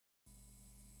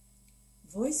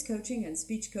Voice coaching and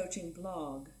speech coaching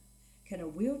blog. Can a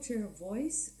wheelchair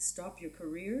voice stop your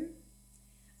career?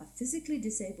 A physically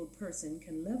disabled person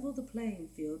can level the playing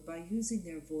field by using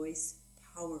their voice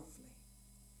powerfully.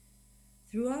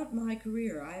 Throughout my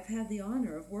career, I have had the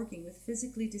honor of working with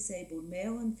physically disabled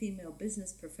male and female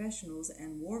business professionals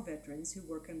and war veterans who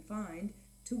were confined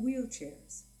to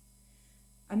wheelchairs.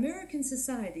 American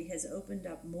society has opened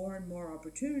up more and more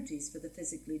opportunities for the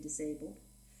physically disabled.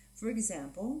 For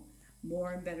example,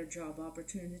 more and better job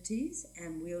opportunities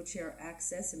and wheelchair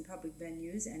access in public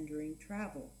venues and during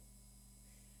travel.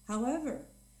 However,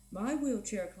 my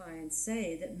wheelchair clients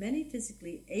say that many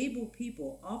physically able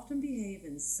people often behave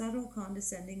in subtle,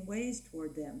 condescending ways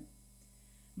toward them.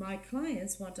 My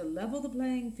clients want to level the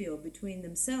playing field between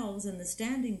themselves and the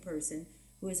standing person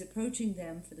who is approaching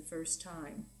them for the first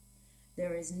time.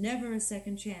 There is never a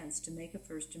second chance to make a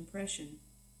first impression.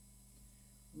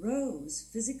 Rose,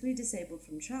 physically disabled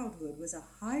from childhood, was a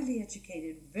highly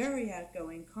educated, very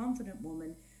outgoing, confident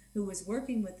woman who was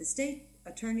working with the State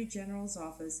Attorney General's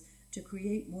office to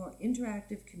create more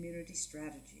interactive community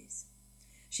strategies.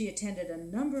 She attended a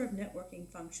number of networking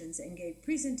functions and gave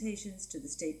presentations to the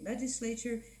state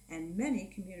legislature and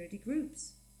many community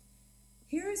groups.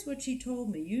 Here is what she told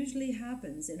me usually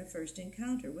happens in a first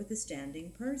encounter with a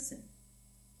standing person.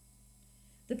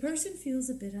 The person feels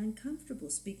a bit uncomfortable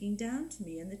speaking down to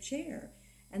me in the chair,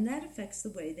 and that affects the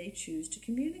way they choose to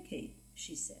communicate,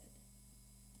 she said.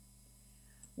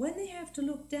 When they have to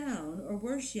look down, or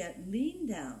worse yet, lean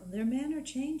down, their manner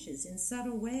changes in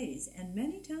subtle ways, and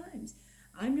many times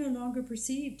I'm no longer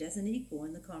perceived as an equal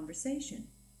in the conversation.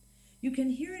 You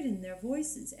can hear it in their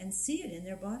voices and see it in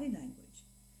their body language.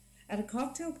 At a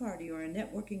cocktail party or a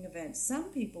networking event,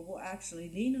 some people will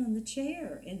actually lean on the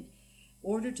chair in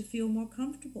order to feel more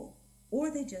comfortable, or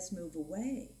they just move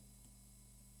away.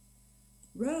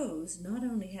 Rose not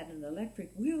only had an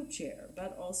electric wheelchair,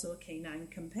 but also a canine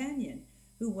companion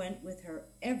who went with her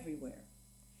everywhere.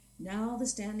 Now the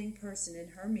standing person in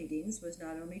her meetings was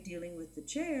not only dealing with the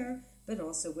chair, but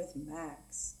also with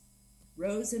Max.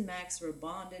 Rose and Max were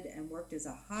bonded and worked as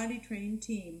a highly trained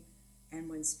team, and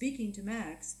when speaking to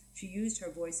Max, she used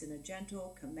her voice in a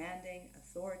gentle, commanding,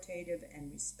 authoritative,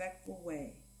 and respectful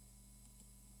way.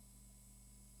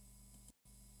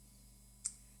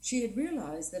 She had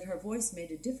realized that her voice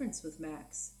made a difference with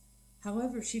Max.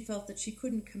 However, she felt that she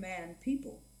couldn't command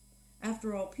people.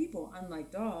 After all, people,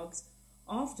 unlike dogs,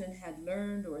 often had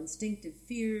learned or instinctive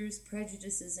fears,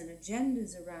 prejudices, and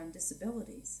agendas around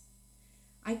disabilities.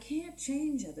 I can't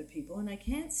change other people, and I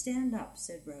can't stand up,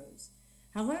 said Rose.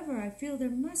 However, I feel there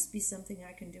must be something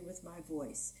I can do with my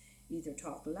voice, either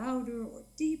talk louder or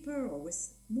deeper or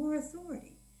with more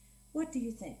authority. What do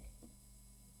you think?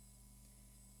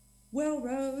 Well,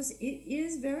 Rose, it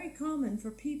is very common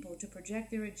for people to project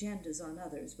their agendas on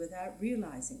others without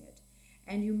realizing it,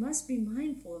 and you must be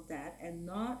mindful of that and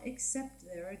not accept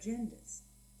their agendas.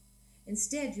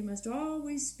 Instead, you must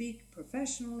always speak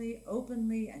professionally,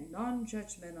 openly, and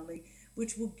non-judgmentally,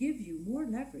 which will give you more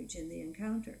leverage in the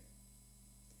encounter.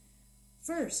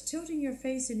 First, tilting your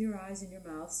face and your eyes and your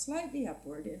mouth slightly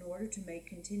upward in order to make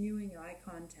continuing eye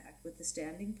contact with the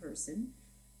standing person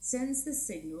sends the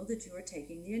signal that you are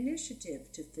taking the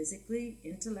initiative to physically,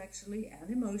 intellectually,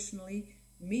 and emotionally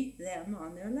meet them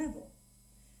on their level.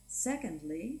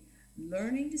 Secondly,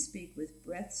 learning to speak with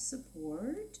breath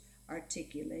support,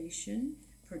 articulation,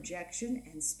 projection,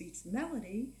 and speech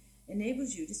melody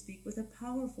enables you to speak with a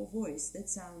powerful voice that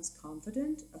sounds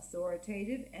confident,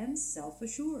 authoritative, and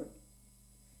self-assured.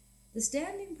 The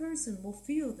standing person will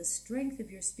feel the strength of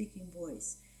your speaking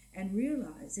voice and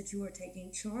realize that you are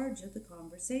taking charge of the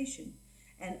conversation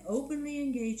and openly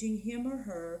engaging him or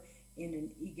her in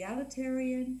an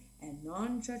egalitarian and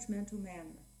non-judgmental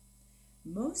manner.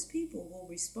 Most people will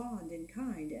respond in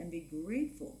kind and be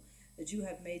grateful that you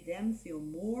have made them feel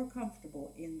more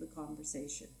comfortable in the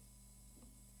conversation.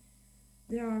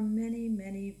 There are many,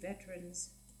 many veterans,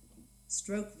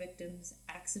 stroke victims,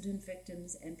 accident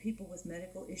victims, and people with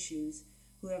medical issues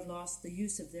who have lost the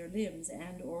use of their limbs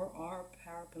and or are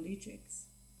paraplegics.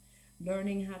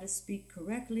 Learning how to speak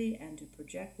correctly and to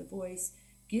project the voice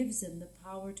gives them the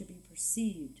power to be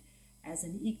perceived as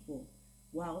an equal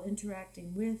while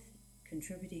interacting with,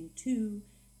 contributing to,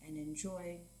 and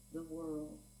enjoying the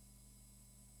world.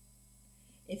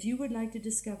 If you would like to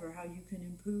discover how you can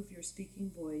improve your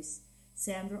speaking voice,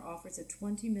 Sandra offers a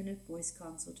 20-minute voice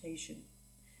consultation.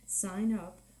 Sign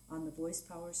up on the Voice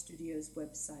Power Studios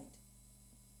website.